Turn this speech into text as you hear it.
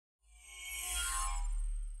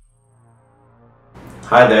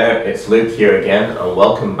Hi there, it's Luke here again and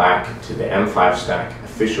welcome back to the M5Stack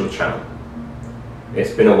official channel.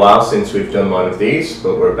 It's been a while since we've done one of these,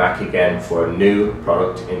 but we're back again for a new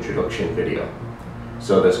product introduction video.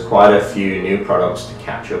 So there's quite a few new products to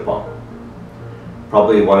catch up on.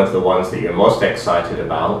 Probably one of the ones that you're most excited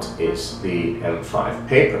about is the M5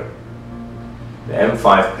 Paper. The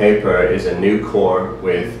M5 Paper is a new core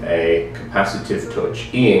with a capacitive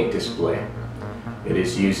touch e-ink display. It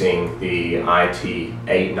is using the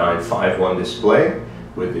IT8951 display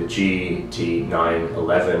with the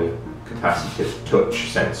GT911 capacitive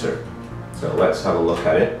touch sensor. So let's have a look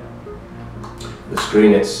at it. The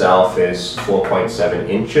screen itself is 4.7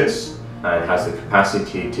 inches and has the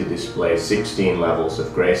capacity to display 16 levels of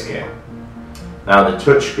grayscale. Now the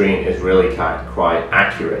touchscreen is really quite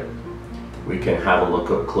accurate. We can have a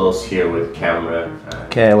look up close here with the camera.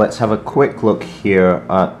 Okay, let's have a quick look here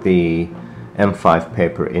at the M5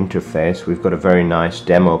 Paper interface. We've got a very nice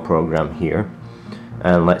demo program here,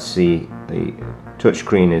 and let's see, the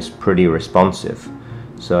touchscreen is pretty responsive.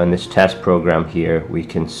 So in this test program here we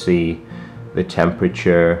can see the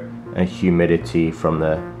temperature and humidity from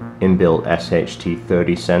the inbuilt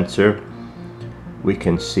SHT30 sensor. We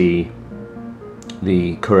can see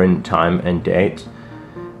the current time and date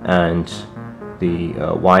and the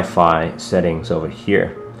Wi-Fi settings over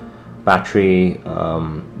here. Battery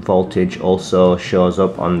voltage also shows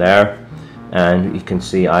up on there, and you can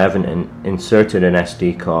see I haven't inserted an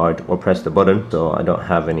SD card or pressed the button, so I don't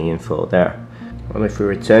have any info there. Well, if we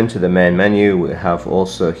return to the main menu, we have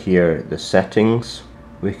also here the settings.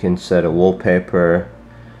 We can set a wallpaper,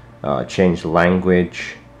 change the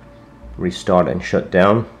language, restart and shut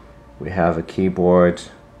down. We have a keyboard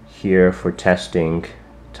here for testing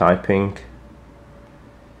typing.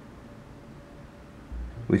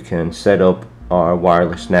 We can set up our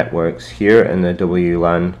wireless networks here in the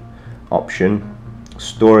WLAN option.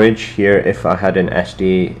 Storage here, if I had an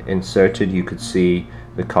SD inserted, you could see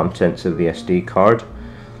the contents of the SD card.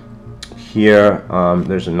 Here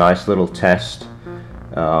there's a nice little test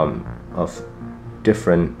of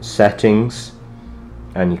different settings,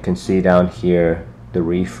 and you can see down here the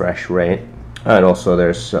refresh rate, and also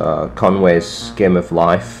there's Conway's Game of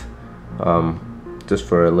Life, just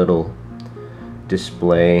for a little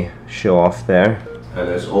display show off there. And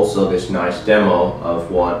there's also this nice demo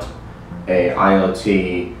of what a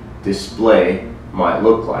IoT display might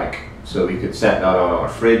look like. So we could set that on our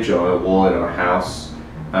fridge or on a wall in our house,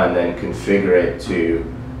 and then configure it to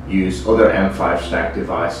use other M5Stack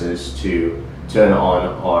devices to turn on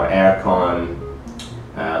our aircon,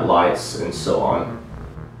 lights and so on.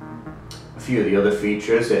 A few of the other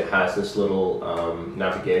features, it has this little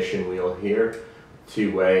navigation wheel here,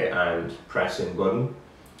 two-way and press-in button.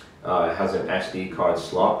 It has an SD card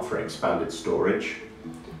slot for expanded storage,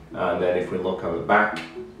 and then if we look on the back,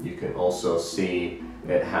 you can also see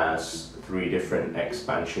it has 3 different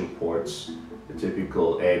expansion ports, the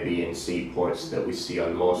typical A, B and C ports that we see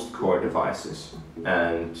on most core devices.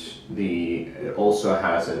 And it also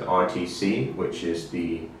has an RTC, which is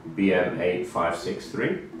the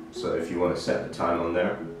BM8563, so if you want to set the time on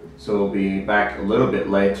there. So we'll be back a little bit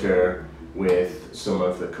later with some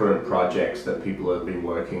of the current projects that people have been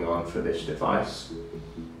working on for this device.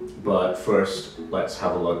 But first, let's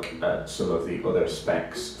have a look at some of the other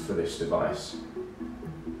specs for this device.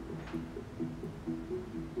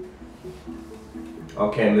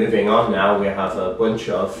 Okay, moving on now, we have a bunch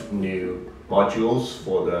of new modules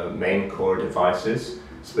for the main core devices,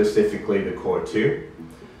 specifically the Core 2.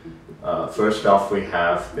 First off, we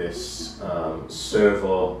have this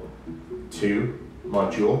Servo 2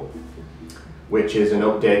 module, which is an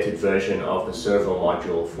updated version of the Servo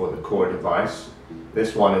module for the core device.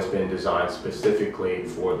 This one has been designed specifically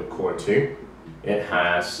for the Core 2. It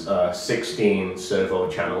has 16 servo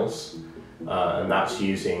channels, and that's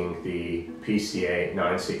using the PCA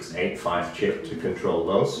 9685 chip to control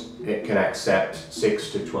those. It can accept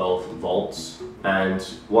 6 to 12 volts. And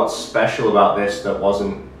what's special about this that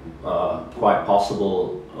wasn't quite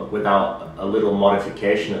possible without a little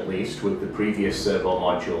modification, at least with the previous Servo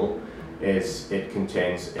module, is it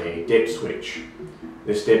contains a dip switch.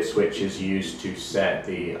 This dip switch is used to set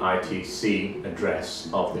the ITC address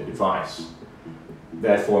of the device,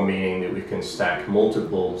 therefore meaning that we can stack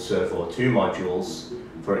multiple Servo 2 modules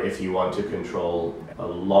for if you want to control a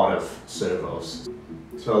lot of servos.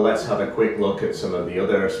 So let's have a quick look at some of the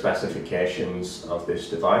other specifications of this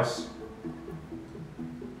device.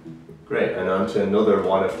 Great, and on to another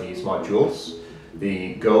one of these modules,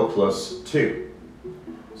 the GO Plus 2.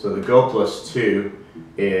 So the GO Plus 2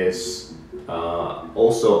 is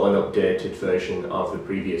also an updated version of the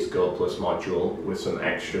previous Go Plus module with some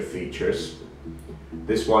extra features.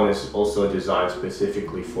 This one is also designed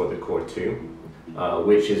specifically for the Core 2,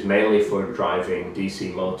 which is mainly for driving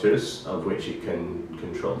DC motors, of which it can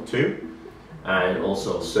control 2, and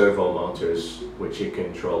also servo motors, which it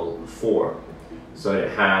can control 4. So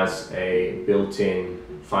it has a built-in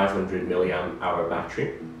 500 milliamp hour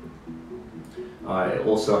battery. It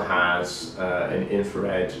also has an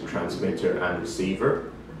infrared transmitter and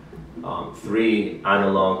receiver, 3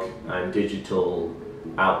 analog and digital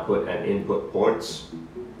output and input ports,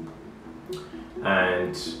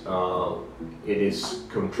 and it is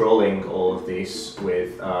controlling all of these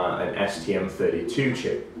with an STM32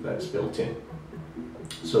 chip that's built in.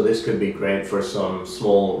 So this could be great for some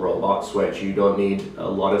small robots which you don't need a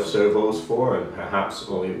lot of servos for, and perhaps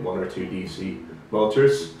only 1 or 2 DC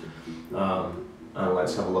motors. And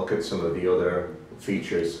let's have a look at some of the other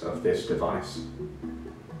features of this device.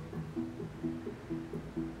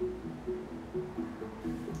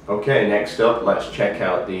 Okay, next up, let's check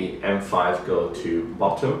out the M5GO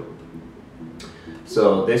Bottom.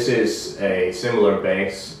 So this is a similar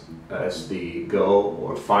base as the Go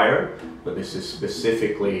or Fire, but this is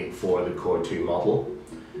specifically for the Core 2 model.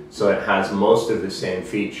 So it has most of the same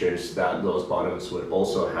features that those bottoms would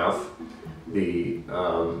also have. The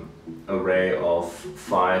array of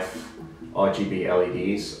 5 RGB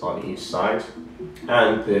LEDs on each side,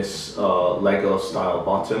 and this Lego style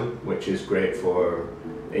bottom, which is great for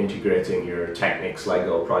integrating your Technics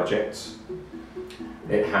Lego projects.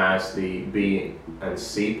 It has the B and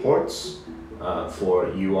C ports for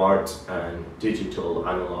UART and digital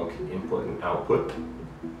analog input and output.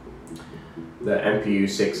 The MPU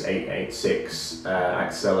 6886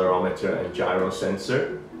 accelerometer and gyro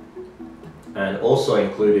sensor. And also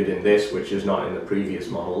included in this, which is not in the previous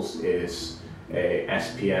models, is a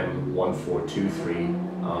SPM 1423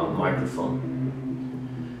 microphone.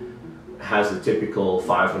 It has the typical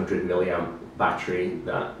 500 milliamp battery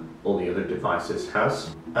that all the other devices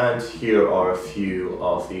has. And here are a few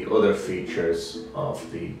of the other features of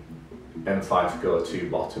the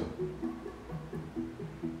M5GO Bottom.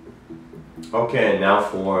 Okay, now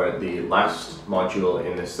for the last module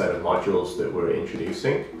in this set of modules that we're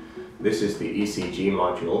introducing. This is the ECG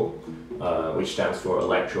module, which stands for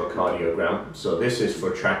electrocardiogram. So this is for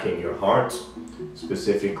tracking your heart,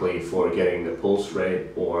 specifically for getting the pulse rate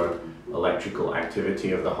or electrical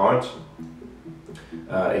activity of the heart.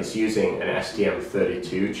 It's using an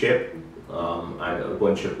STM32 chip and a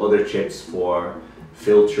bunch of other chips for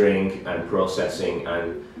filtering and processing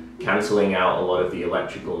and cancelling out a lot of the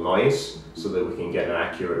electrical noise so that we can get an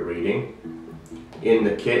accurate reading. In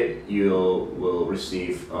the kit, you will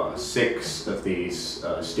receive 6 of these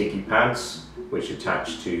sticky pads, which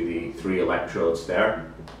attach to the 3 electrodes there.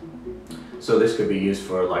 So this could be used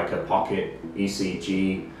for like a pocket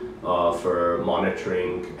ECG, for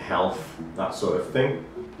monitoring health, that sort of thing,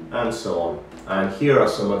 and so on. And here are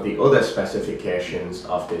some of the other specifications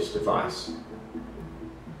of this device.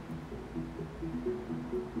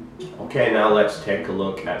 Okay, now let's take a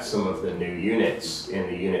look at some of the new units in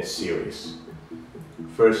the unit series.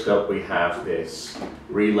 First up, we have this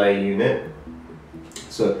relay unit.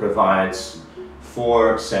 So it provides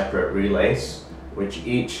 4 separate relays, which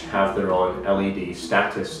each have their own LED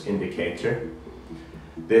status indicator.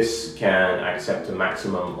 This can accept a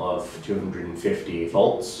maximum of 250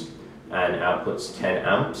 volts and outputs 10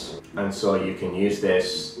 amps. And so you can use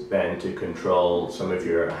this then to control some of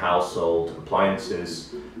your household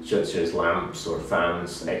appliances, such as lamps or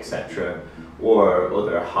fans, etc., or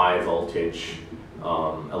other high voltage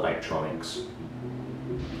electronics.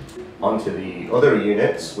 Onto the other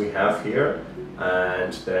units we have here,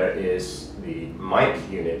 and there is the mic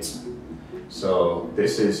unit. So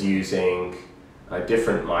this is using a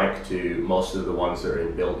different mic to most of the ones that are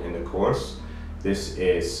built in the course. This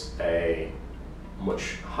is a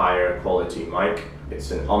much higher quality mic.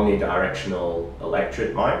 It's an omnidirectional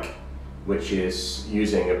electret mic, which is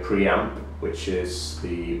using a preamp, which is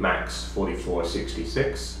the Max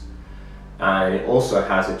 4466. And it also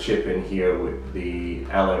has a chip in here with the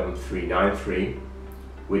LM393,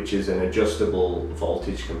 which is an adjustable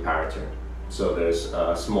voltage comparator. So there's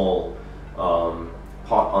a small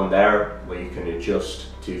pot on there where you can adjust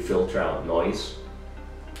to filter out noise.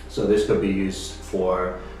 So this could be used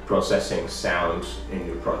for processing sound in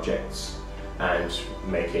your projects and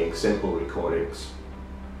making simple recordings.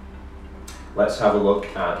 Let's have a look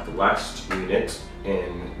at the last unit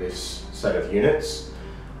in this set of units.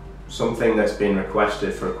 Something that's been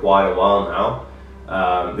requested for quite a while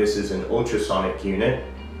now. This is an ultrasonic unit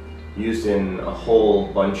used in a whole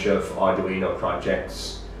bunch of Arduino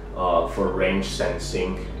projects for range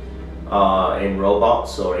sensing in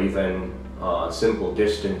robots or even simple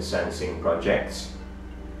distance sensing projects.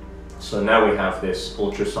 So now we have this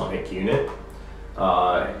ultrasonic unit.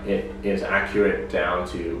 It is accurate down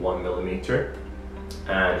to 1 millimeter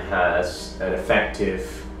and has an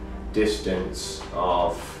effective distance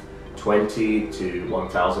of 20 to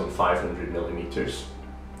 1,500 millimeters,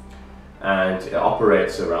 and it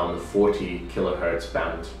operates around the 40 kilohertz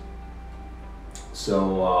band.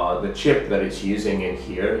 So the chip that it's using in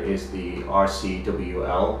here is the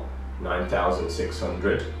RCWL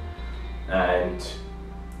 9600, and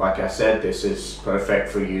like I said, this is perfect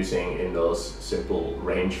for using in those simple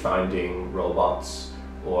range finding robots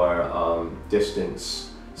or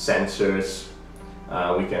distance sensors.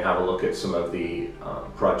 We can have a look at some of the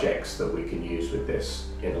projects that we can use with this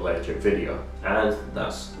in a later video. And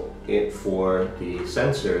that's it for the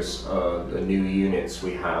sensors, the new units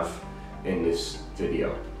we have in this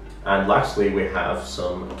video. And lastly, we have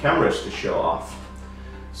some cameras to show off.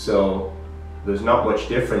 So there's not much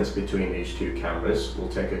difference between these two cameras. We'll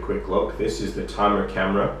take a quick look. This is the timer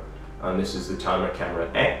camera and this is the timer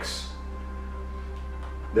camera X.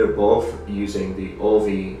 They're both using the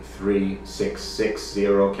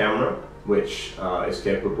OV3660 camera, which is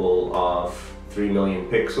capable of 3 million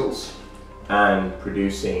pixels and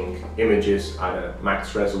producing images at a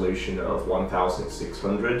max resolution of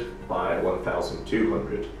 1600 by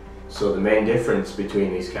 1200. So the main difference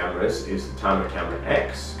between these cameras is the timer camera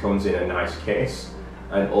X comes in a nice case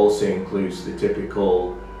and also includes the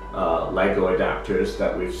typical Lego adapters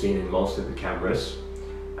that we've seen in most of the cameras,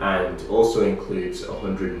 and also includes a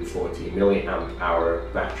 140 milliamp hour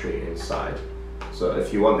battery inside. So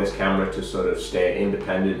if you want this camera to sort of stay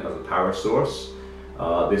independent of a power source,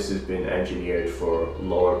 this has been engineered for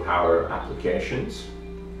lower power applications,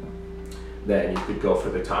 then you could go for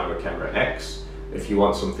the timer camera X. If you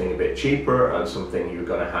want something a bit cheaper and something you're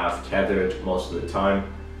going to have tethered most of the time,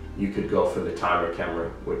 you could go for the timer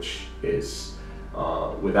camera, which is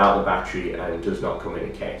without the battery and does not come in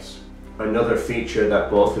a case. Another feature that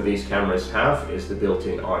both of these cameras have is the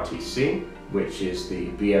built-in RTC, which is the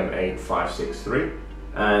BM8563.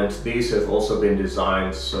 And these have also been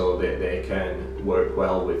designed so that they can work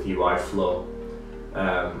well with UI flow.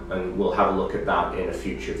 And we'll have a look at that in a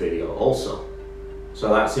future video also. So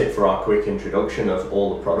that's it for our quick introduction of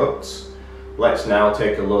all the products. Let's now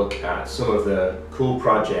take a look at some of the cool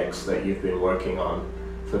projects that you've been working on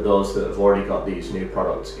for those that have already got these new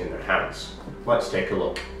products in their hands. Let's take a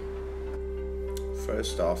look.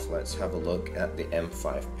 First off, let's have a look at the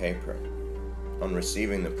M5 paper. On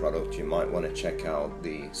receiving the product, you might want to check out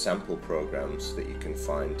the sample programs that you can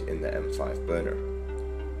find in the M5 burner.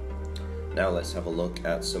 Now let's have a look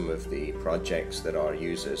at some of the projects that our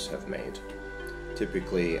users have made.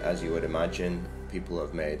 Typically, as you would imagine, people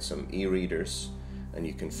have made some e-readers, and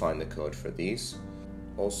you can find the code for these.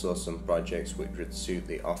 Also some projects which would suit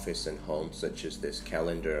the office and home, such as this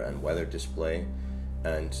calendar and weather display,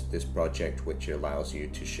 and this project which allows you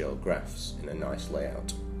to show graphs in a nice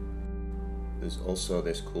layout. There's also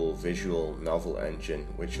this cool visual novel engine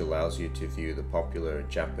which allows you to view the popular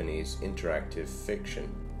Japanese interactive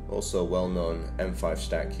fiction. Also well-known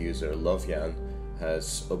M5Stack user Lovyan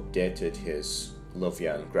has updated his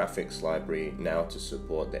Lovyan graphics library now to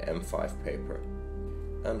support the M5 paper.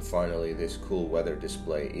 And finally, this cool weather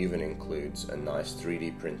display even includes a nice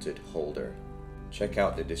 3D printed holder. Check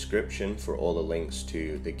out the description for all the links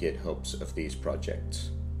to the GitHubs of these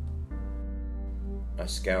projects. I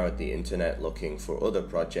scoured the internet looking for other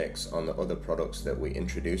projects on the other products that we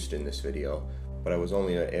introduced in this video, but I was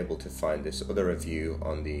only able to find this other review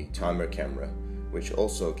on the timer camera, which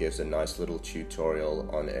also gives a nice little tutorial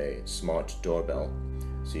on a smart doorbell,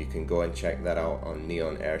 so you can go and check that out on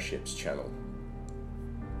Neon Airship's channel.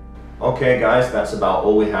 Okay guys, that's about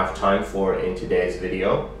all we have time for in today's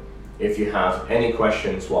video. If you have any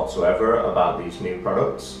questions whatsoever about these new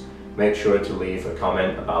products, make sure to leave a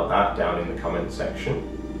comment about that down in the comment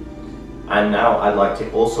section. And now I'd like to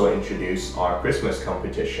also introduce our Christmas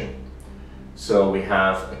competition. So we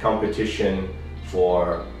have a competition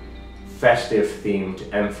for festive themed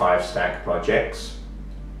M5Stack projects,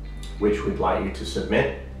 which we'd like you to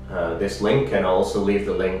submit. This link, and I'll also leave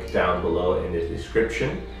the link down below in the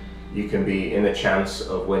description. You can be in the chance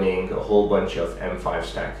of winning a whole bunch of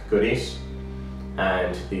M5Stack goodies,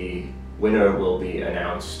 and the winner will be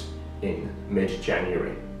announced in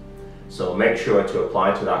mid-January. So make sure to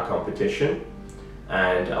apply to that competition,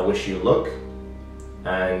 and I wish you luck.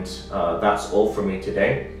 And that's all from me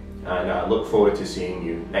today, and I look forward to seeing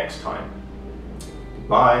you next time.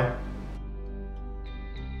 Bye.